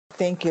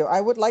Thank you. I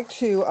would like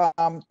to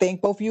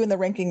thank both you and the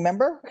ranking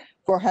member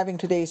for having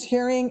today's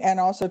hearing, and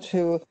also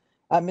to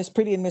Ms.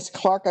 Pretty and Ms.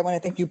 Clark. I want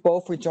to thank you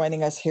both for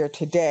joining us here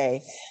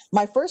today.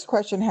 My first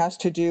question has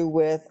to do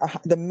with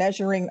the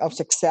measuring of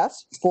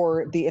success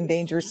for the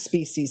Endangered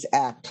Species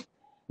Act.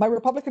 My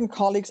Republican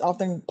colleagues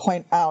often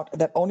point out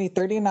that only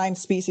 39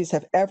 species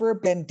have ever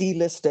been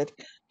delisted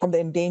from the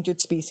Endangered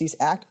Species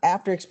Act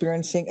after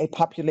experiencing a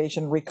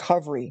population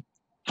recovery.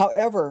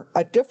 However,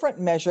 a different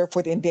measure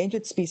for the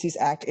Endangered Species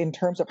Act in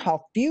terms of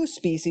how few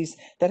species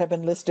that have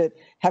been listed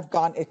have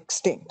gone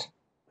extinct.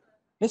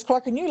 Ms.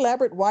 Clark, can you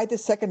elaborate why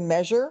this second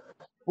measure,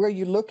 where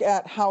you look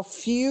at how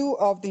few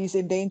of these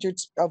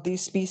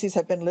species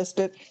have been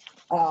listed,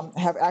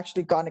 have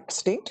actually gone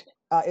extinct,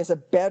 is a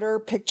better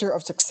picture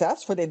of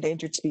success for the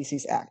Endangered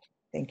Species Act?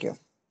 Thank you.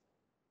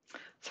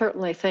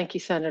 Certainly. Thank you,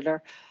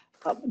 Senator.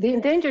 The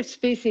Endangered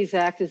Species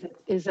Act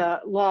is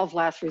a law of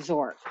last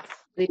resort.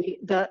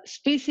 The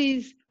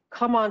species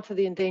come onto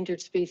the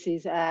Endangered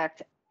Species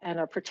Act and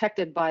are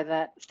protected by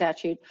that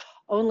statute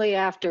only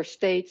after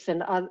states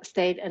and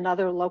state and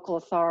other local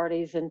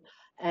authorities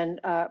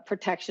and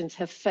protections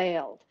have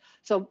failed.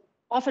 So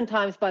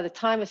oftentimes, by the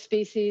time a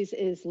species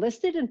is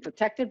listed and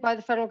protected by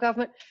the federal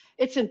government,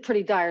 it's in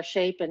pretty dire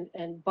shape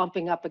and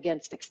bumping up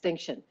against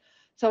extinction.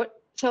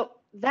 So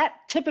that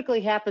typically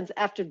happens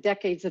after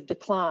decades of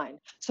decline.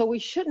 So we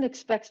shouldn't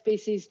expect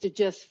species to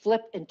just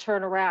flip and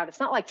turn around. It's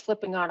not like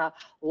flipping on a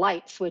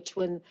light switch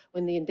when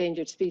the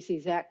Endangered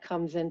Species Act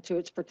comes into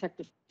its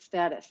protective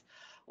status.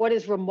 What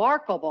is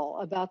remarkable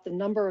about the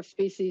number of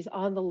species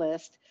on the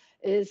list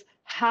is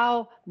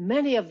how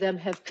many of them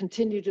have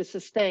continued to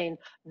sustain,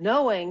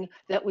 knowing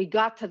that we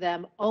got to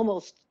them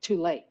almost too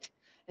late.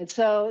 And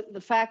so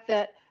the fact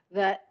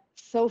that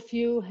so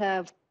few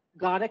have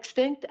gone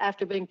extinct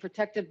after being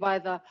protected by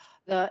the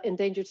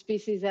Endangered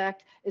Species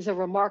Act is a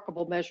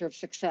remarkable measure of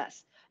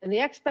success. And the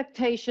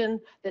expectation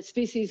that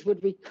species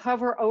would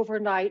recover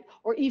overnight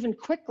or even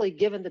quickly,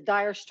 given the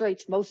dire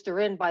straits most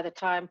are in by the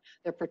time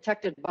they're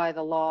protected by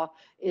the law,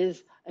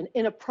 is an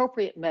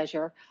inappropriate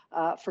measure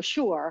for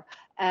sure,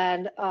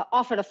 and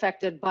often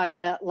affected by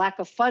a lack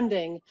of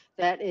funding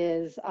that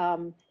is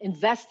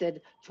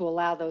invested to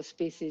allow those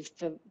species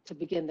to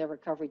begin their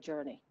recovery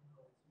journey.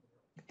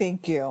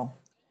 Thank you.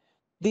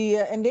 The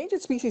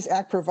Endangered Species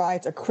Act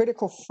provides a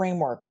critical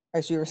framework,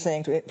 as you were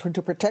saying,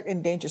 to protect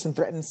endangered and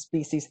threatened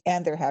species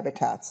and their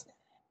habitats.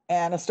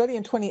 And a study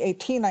in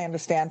 2018, I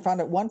understand, found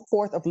that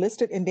 1/4 of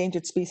listed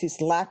endangered species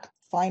lack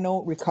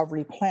final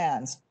recovery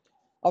plans.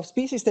 Of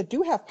species that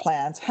do have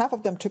plans, half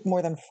of them took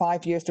more than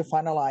 5 years to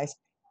finalize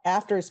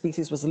after a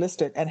species was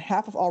listed, and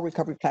half of all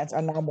recovery plans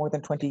are now more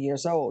than 20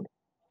 years old.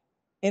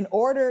 In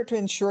order to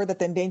ensure that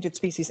the Endangered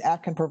Species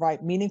Act can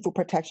provide meaningful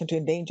protection to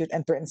endangered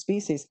and threatened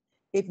species,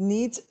 it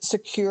needs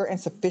secure and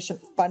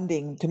sufficient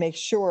funding to make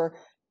sure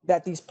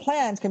that these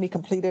plans can be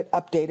completed,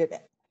 updated,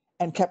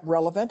 and kept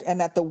relevant, and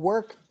that the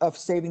work of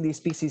saving these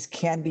species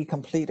can be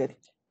completed.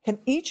 Can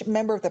each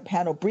member of the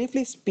panel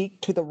briefly speak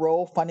to the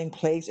role funding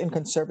plays in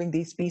conserving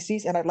these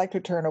species? And I'd like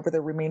to turn over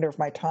the remainder of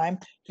my time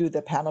to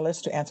the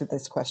panelists to answer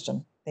this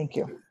question. Thank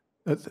you.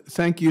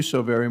 Thank you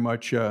so very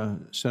much,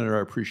 Senator.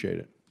 I appreciate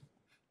it.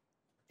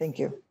 Thank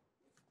you.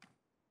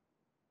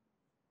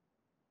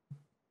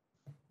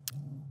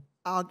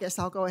 I guess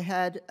I'll go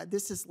ahead.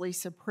 This is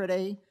Lisa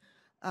Pretty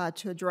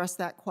to address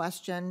that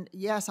question.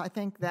 Yes, I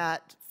think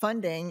that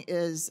funding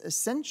is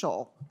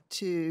essential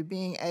to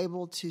being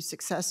able to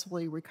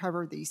successfully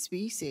recover these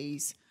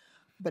species.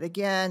 But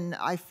again,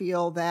 I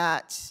feel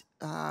that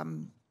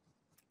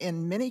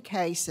in many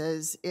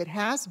cases, it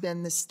has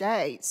been the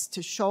states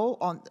to show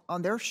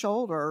on their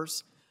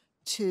shoulders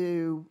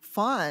to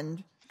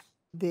fund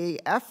the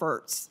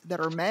efforts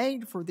that are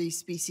made for these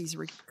species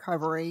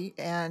recovery,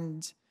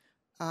 and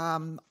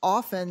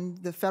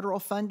often the federal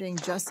funding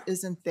just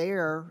isn't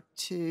there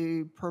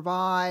to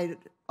provide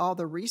all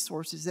the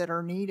resources that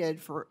are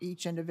needed for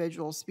each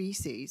individual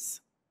species.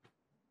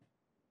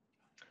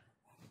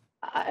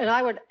 And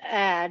I would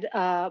add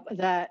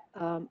that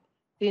the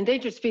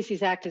Endangered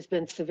Species Act has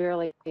been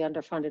severely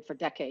underfunded for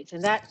decades,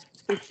 and that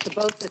speaks to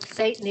both the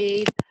state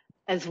need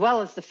as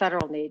well as the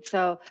federal need.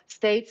 So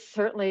states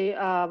certainly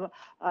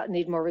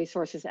need more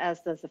resources, as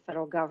does the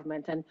federal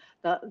government. And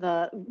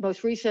the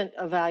most recent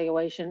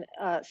evaluation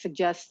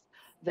suggests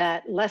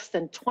that less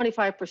than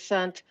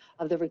 25%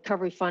 of the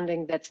recovery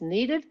funding that's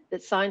needed,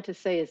 that scientists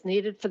say is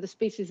needed for the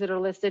species that are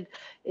listed,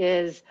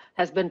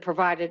 has been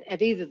provided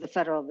at either the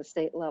federal or the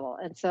state level.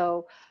 And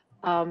so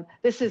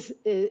this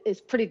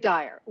is pretty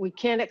dire. We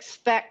can't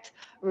expect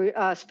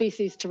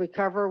species to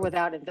recover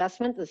without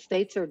investment. The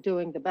states are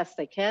doing the best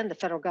they can. The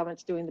federal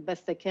government's doing the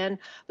best they can.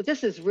 But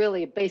this is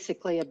really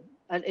basically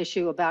an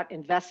issue about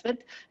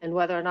investment and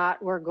whether or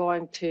not we're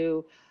going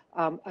to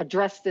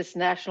address this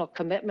national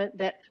commitment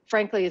that,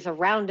 frankly, is a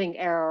rounding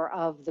error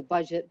of the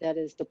budget that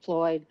is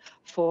deployed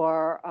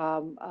for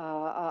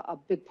a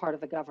big part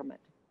of the government.